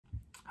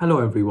Hello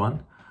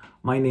everyone,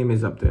 my name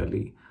is Abde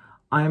Ali.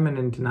 I am an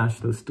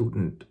international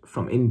student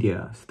from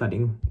India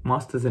studying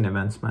Masters in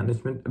Events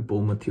Management at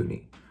Bournemouth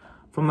Uni.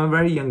 From a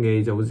very young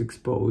age, I was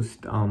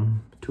exposed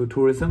to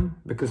tourism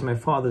because my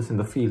father's in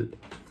the field.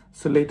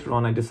 So later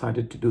on, I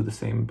decided to do the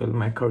same, build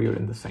my career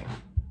in the same.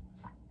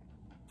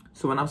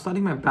 So when I was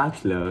studying my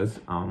bachelor's,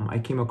 I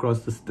came across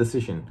this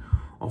decision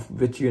of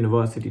which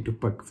university to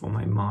pick for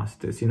my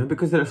master's,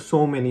 because there are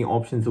so many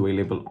options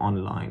available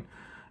online.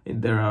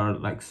 There are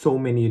like so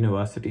many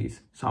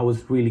universities. So I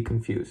was really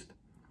confused.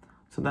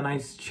 So then I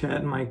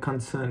shared my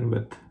concern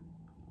with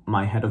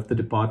my head of the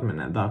department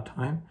at that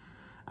time.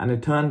 And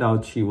it turned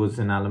out she was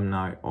an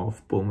alumni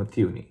of Bournemouth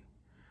Uni.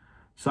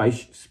 So I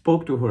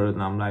spoke to her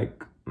and I'm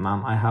like,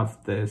 ma'am, I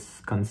have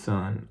this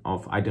concern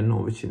of I don't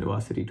know which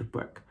university to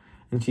pick.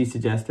 And she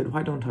suggested,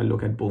 why don't I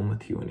look at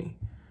Bournemouth Uni?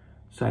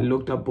 So I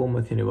looked up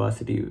Bournemouth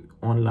University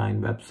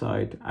online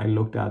website. I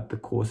looked at the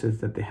courses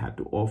that they had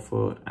to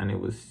offer, and I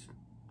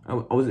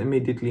was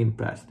immediately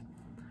impressed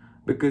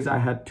because I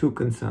had two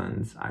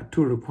concerns,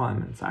 two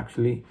requirements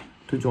actually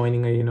to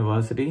joining a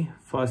university.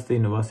 First, the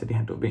university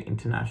had to be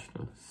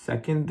international.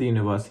 Second, the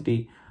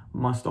university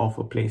must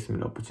offer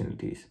placement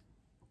opportunities.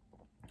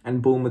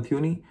 And Bournemouth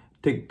Uni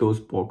ticked those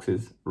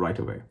boxes right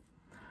away.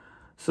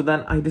 So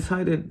then I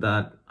decided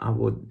that I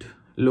would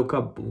look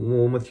up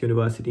Bournemouth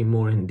University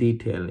more in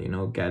detail,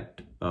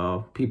 get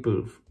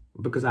people,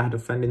 because I had a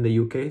friend in the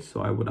UK,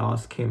 so I would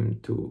ask him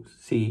to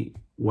see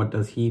what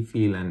does he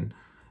feel and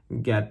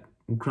get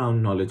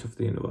ground knowledge of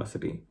the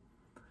university.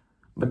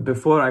 But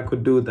before I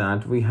could do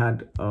that, we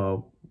had a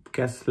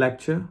guest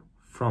lecture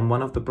from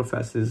one of the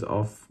professors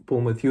of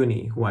Bournemouth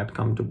Uni who had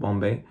come to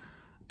Bombay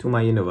to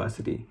my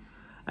university.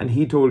 And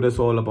he told us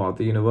all about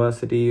the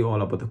university,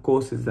 all about the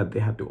courses that they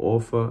had to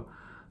offer.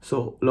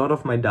 So a lot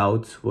of my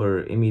doubts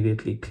were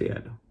immediately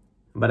cleared.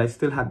 But I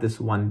still had this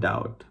one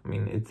doubt. I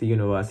mean, it's a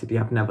university.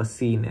 I've never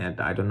seen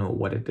it. I don't know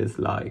what it is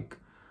like.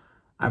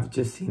 I've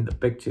just seen the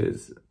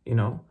pictures,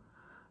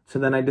 So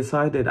then I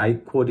decided, I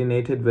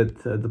coordinated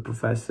with the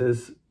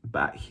professors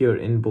back here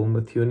in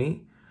Bournemouth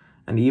Uni.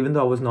 And even though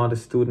I was not a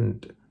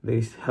student,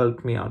 they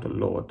helped me out a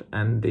lot.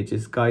 And they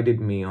just guided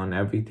me on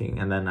everything.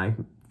 And then I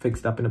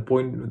fixed up an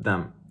appointment with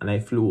them. And I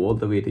flew all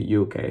the way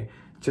to UK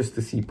just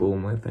to see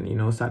Bournemouth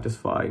and,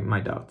 satisfy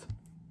my doubts.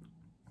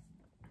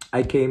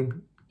 I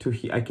came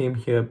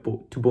here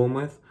to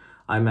Bournemouth.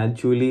 I met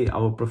Julie,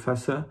 our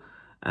professor.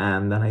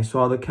 And then I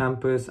saw the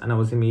campus and I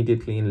was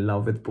immediately in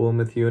love with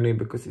Bournemouth Uni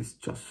because it's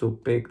just so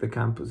big. The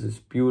campus is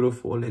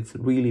beautiful. It's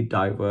really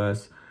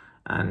diverse.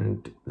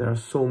 And there are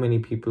so many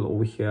people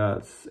over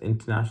here,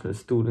 international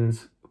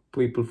students,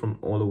 people from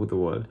all over the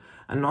world.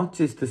 And not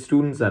just the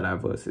students are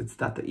diverse, it's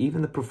that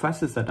even the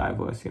professors are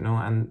diverse,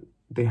 and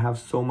they have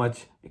so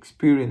much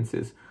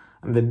experiences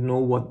and they know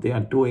what they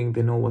are doing.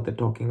 They know what they're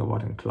talking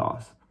about in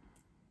class.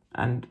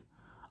 And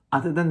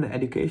other than the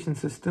education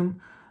system,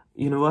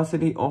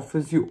 university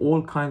offers you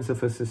all kinds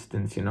of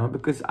assistance,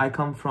 because I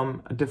come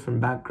from a different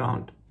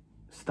background.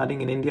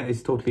 Studying in India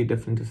is totally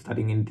different to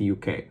studying in the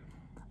UK.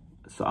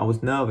 So I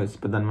was nervous,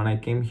 but then when I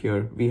came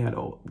here, we had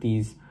all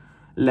these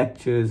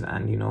lectures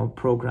and,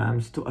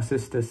 programs to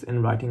assist us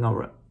in writing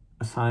our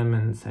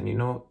assignments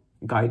and,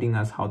 guiding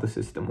us how the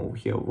system over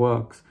here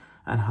works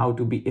and how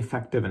to be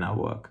effective in our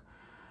work.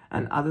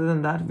 And other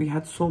than that, we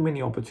had so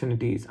many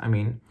opportunities. I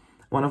mean,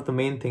 one of the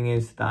main thing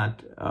is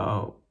that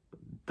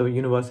the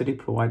university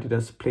provided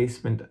us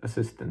placement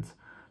assistance.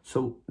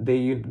 So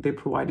they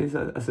provided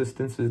us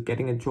assistance with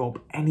getting a job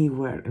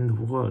anywhere in the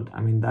world.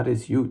 I mean, that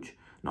is huge.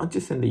 Not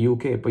just in the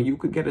UK, but you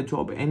could get a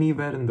job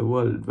anywhere in the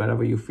world,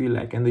 wherever you feel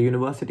like. And the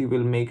university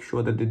will make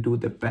sure that they do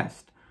their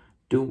best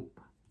to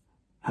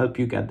help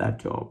you get that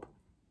job.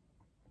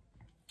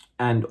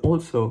 And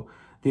also,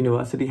 the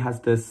university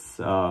has this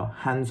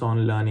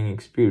hands-on learning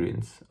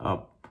experience,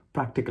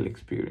 practical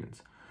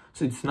experience.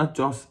 So it's not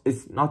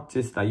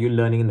just that you're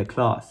learning in the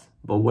class,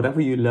 but whatever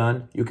you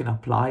learn, you can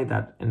apply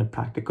that in a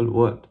practical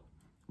world.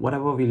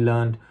 Whatever we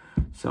learned.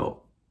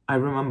 So I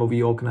remember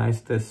we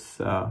organized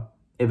this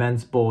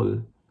events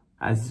ball,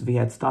 as we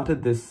had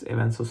started this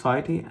event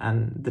society,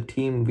 and the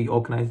team, we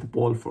organized the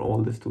ball for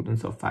all the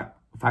students of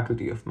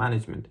faculty of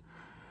management.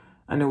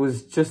 And it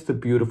was just a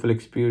beautiful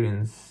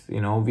experience.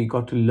 We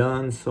got to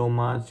learn so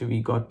much.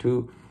 We got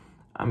to,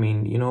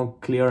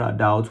 clear our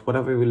doubts.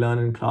 Whatever we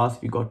learned in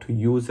class, we got to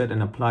use it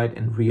and apply it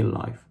in real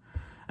life.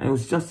 And it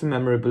was just a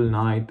memorable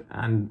night.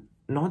 And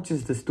not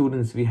just the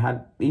students, we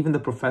had even the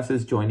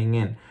professors joining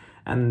in.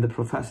 And the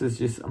professors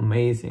just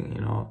amazing,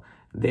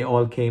 They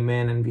all came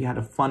in and we had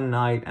a fun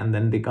night, and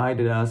then they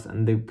guided us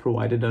and they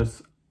provided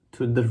us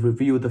to the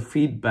review, the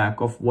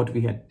feedback of what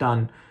we had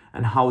done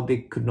and how they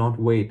could not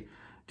wait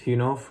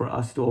to, for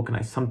us to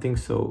organize something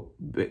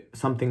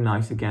something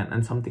nice again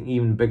and something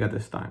even bigger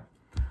this time.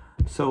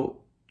 So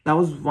that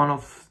was one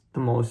of the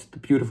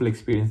most beautiful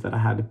experience that I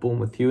had at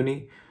Bournemouth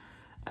Uni.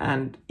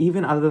 And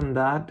even other than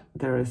that,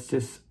 there is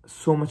just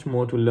so much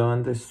more to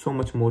learn. There's so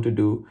much more to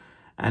do,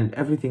 and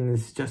everything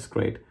is just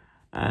great.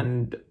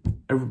 And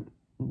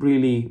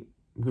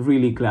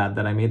really glad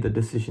that I made the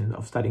decision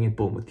of studying at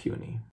Bournemouth Uni.